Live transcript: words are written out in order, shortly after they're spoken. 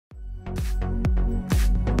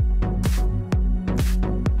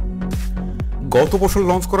গত বছর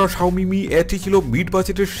লঞ্চ করা Xiaomi Mi A4 ছিল মিড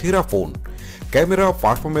বাজেটের সেরা phone. Camera,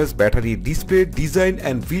 performance, battery, display, design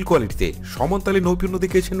and build কোয়ালিটিতে সমানতালে নৈপুণ্য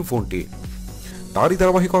দেখিয়েছেন ফোনটি। তারই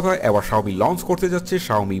ধারাবাহিকতা এবার Xiaomi লঞ্চ করতে যাচ্ছে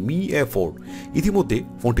Xiaomi Mi A4। ইতিমধ্যে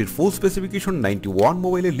ফোনটির ফুল স্পেসিফিকেশন 91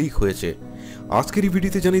 মোবাইলে লিক হয়েছে। আজকের এই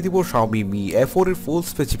ভিডিওতে জানিয়ে দিব Xiaomi Mi A4 এর ফুল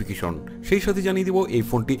স্পেসিফিকেশন, সেই সাথে জানিয়ে দিব এই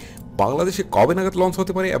ফোনটি বাংলাদেশে কবে নাগাদ লঞ্চ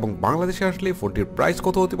হতে পারে এবং বাংলাদেশে আসলে ফোনটির প্রাইস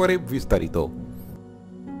কত হতে পারে বিস্তারিত।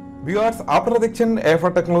 ভিউয়ার্স, আপনারা দেখছেন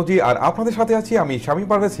AFR টেকনোলজি আর আপনাদের সাথে আছি আমি শামীম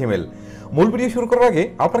পারভেজ হিমেল। মূল ভিডিও শুরু করার আগে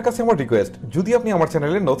আপনার কাছে আমার রিকোয়েস্ট, যদি আপনি আমার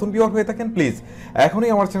চ্যানেলে নতুন ভিউয়ার হয়ে থাকেন প্লিজ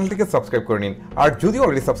এখনই আমার চ্যানেলটিকে সাবস্ক্রাইব করে নিন, আর যদি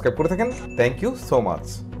অলরেডি সাবস্ক্রাইব করে থাকেন thank you so much.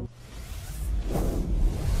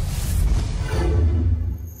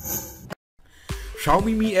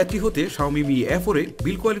 Xiaomi Mi A3 হতে Xiaomi Mi A4 এ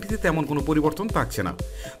বিল্ড কোয়ালিটিতে তেমন কোনো পরিবর্তন থাকছে না,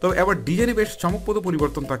 তবে এবার ডিজাইনে বেশ চমকপ্রদ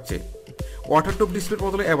পরিবর্তন থাকছে। ওয়াটারটপ ডিসপ্লের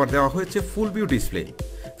বদলে এবার দেওয়া হয়েছে ফুল ভিউ ডিসপ্লে।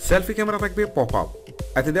 সেলফি ক্যামেরা থাকবে পপ আপ,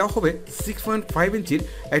 এতে দেওয়া হবে 6.5 ইঞ্চির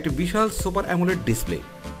একটি বিশাল super AMOLED display.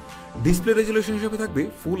 Display resolution হিসেবে থাকবে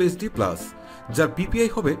ফুল এইচডি প্লাস, যার পিপিআই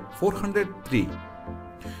হবে 403।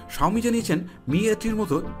 Xiaomi জানিয়েছেন Mi A3 এর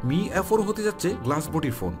মতো Mi A4 হতে যাচ্ছে গ্লাস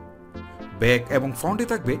বডির ফোন। ব্যাক এবং ফ্রন্টে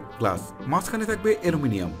থাকবে গ্লাস, মাঝখানে থাকবে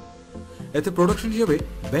অ্যালুমিনিয়াম। এতে প্রোডাকশন হিসেবে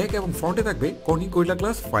ব্যাক এবং ফ্রন্টে থাকবে কর্নিং কোয়েলা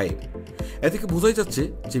গ্লাস 5। এ থেকে বোঝাই যাচ্ছে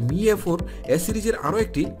যে Mi A4 এ সিরিজের আরও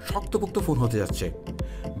একটি শক্তপোক্ত ফোন হতে যাচ্ছে।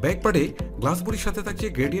 ব্যাক পার্টে গ্লাস বডির সাথে থাকছে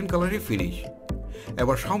গ্রেডিয়েন্ট কালারের ফিনিশ।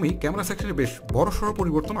 এবার Xiaomi ক্যামেরা সেকশনে বেশ বড়সড়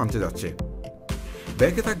পরিবর্তন আনতে যাচ্ছে।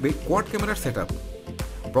 ব্যাকে থাকবে কোয়াড ক্যামেরার সেটআপ।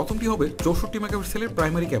 প্রথমটি হবে 64 মেগাপিক্সেলের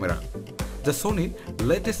প্রাইমারি ক্যামেরা, যা সোনির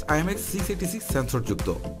latest IMX686 সেন্সরযুক্ত।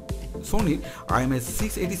 সোনির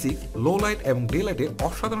IMX686 low light এবং ডে লাইটে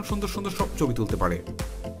অসাধারণ সুন্দর সুন্দর সব ছবি তুলতে পারে,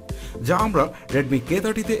 যা আমরা Redmi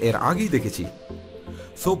K30-তে এর আগেই দেখেছি।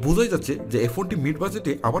 সো বোঝাই যাচ্ছে যে এই ফোনটি মিড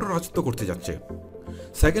বাজেটে আবারও রাজত্ব করতে যাচ্ছে।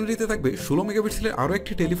 সেকেন্ডারিতে থাকবে 16 মেগাপিক্সেলের আরও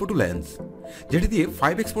একটি টেলিফোটো লেন্স, যেটি দিয়ে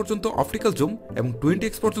 5x পর্যন্ত অপটিক্যাল জুম এবং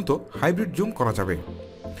 20x পর্যন্ত হাইব্রিড জুম করা যাবে।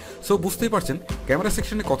 সো বুঝতেই পারছেন ক্যামেরা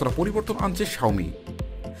সেকশনে কতটা পরিবর্তন আনছে Xiaomi।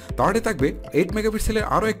 থার্ডে থাকবে 8 মেগাপিক্সেলের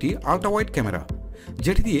আরও একটি আল্ট্রা ওয়াইড ক্যামেরা,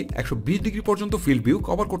 যেটি দিয়ে 120 ডিগ্রি পর্যন্ত ফিল্ড ভিউ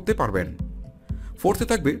কভার করতে পারবেন। ফোর্থে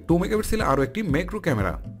থাকবে 2 মেগাপিক্সেলের আরও একটি ম্যাক্রো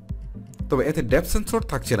ক্যামেরা, তবে এতে ডেপথ সেন্সর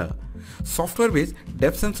থাকছে না। Software base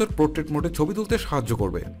depth sensor portrait মোডে ছবি তুলতে সাহায্য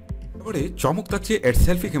করবে। এবারে চমক থাকছে এর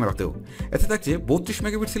সেলফি ক্যামেরাতেও। এতে থাকছে 32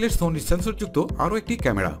 মেগাপিক্সেলের সোনির সেন্সরযুক্ত আরও একটি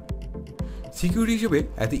ক্যামেরা। সিকিউরিটি হিসেবে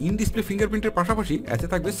এতে ইন ডিসপ্লে ফিঙ্গারপ্রিন্টের পাশাপাশি এতে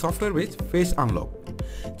থাকবে software base face unlock.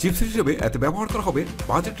 Chipset হিসেবে এতে ব্যবহার করা হবে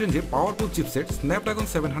বাজেট রেঞ্জে powerful chipset Snapdragon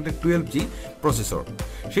 712G processor.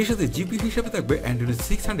 সেই সাথে জিপি হিসেবে থাকবে অ্যান্ড্রয়েড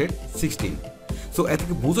 616। সো এ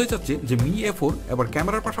থেকে বোঝাই যাচ্ছে যে Mi A4 এবার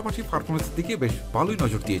ক্যামেরার পাশাপাশি পারফরমেন্সের দিকে বেশ ভালোই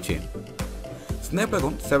নজর দিয়েছে।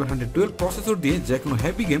 স্ন্যাপড্রাগন 712 প্রসেসর দিয়ে যে কোনো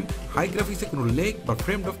হ্যাপি গেম হাই গ্রাফিক্সে কোনো লেগ বা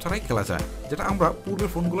ফ্রেম ড্রপ ছাড়াই খেলা যায়, যেটা আমরা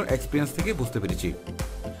পূর্বের ফোনগুলোর এক্সপিরিয়েন্স থেকে বুঝতে পেরেছি।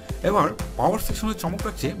 এবার পাওয়ার সেকশনে চমক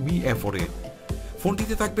রাখছে Mi A4 এর।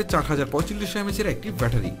 ফোনটিতে থাকবে 4045 mAh এর একটি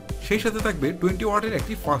ব্যাটারি, সেই সাথে থাকবে 20 ওয়াটের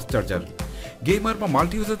একটি ফাস্ট চার্জার। গেমার বা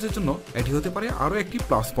মাল্টি ইউজারদের জন্য এটি হতে পারে আরও একটি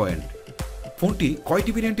প্লাস পয়েন্ট। ফোনটি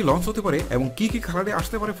কয়টি ভেরিয়েন্টে লঞ্চ হতে পারে এবং কী কী কালারে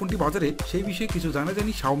আসতে পারে ফোনটি বাজারে, সেই বিষয়ে কিছু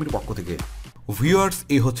জানাজানি Xiaomiর পক্ষ থেকে। ভিউয়ার্স,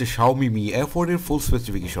 এই হচ্ছে Xiaomi Mi A4 এর ফুল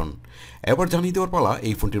স্পেসিফিকেশন। এবার জানিয়ে দেওয়ার পালা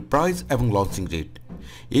এই ফোনটির প্রাইস এবং লঞ্চিং ডেট।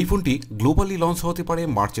 এই ফোনটি গ্লোবালি লঞ্চ হতে পারে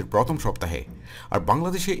মার্চের প্রথম সপ্তাহে, আর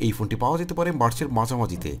বাংলাদেশে এই ফোনটি পাওয়া যেতে পারে মার্চের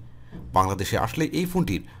মাঝামাঝিতে। বাংলাদেশে আসলে এই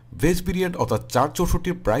ফোনটির বেস্ট ভেরিয়েন্ট অর্থাৎ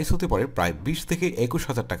 464-র প্রাইস হতে পারে প্রায় 20 থেকে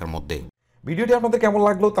 21,000 টাকার মধ্যে। ভিডিওটি আপনাদের কেমন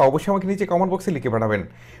লাগলো তা অবশ্যই আমাকে নিচে কমেন্ট বক্সে লিখে পাঠাবেন।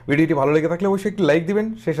 ভিডিওটি ভালো লেগে থাকলে অবশ্যই একটি লাইক দিবেন,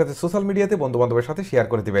 সেই সাথে সোশ্যাল মিডিয়াতে বন্ধুবান্ধবের সাথে শেয়ার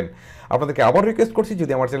করে দিবেন। আপনাদেরকে আবার রিকোয়েস্ট করছি,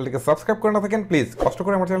 যদি আমার চ্যানেলটিকে সাবস্ক্রাইব করে না থাকেন প্লিজ কষ্ট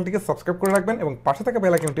করে আমার চ্যানেলটিকে সাবস্ক্রাইব করে রাখবেন এবং পাশে থাকা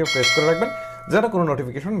বেল আইকনটিও প্রেস করে রাখবেন, যেন কোনো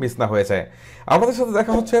নোটিফিকেশন মিস না হয়ে যায়। আপনাদের সাথে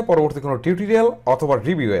দেখা হচ্ছে পরবর্তী কোনো টিউটোরিয়াল অথবা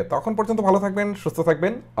রিভিউয়ে। তখন পর্যন্ত ভালো থাকবেন, সুস্থ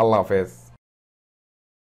থাকবেন। আল্লাহ হাফেজ।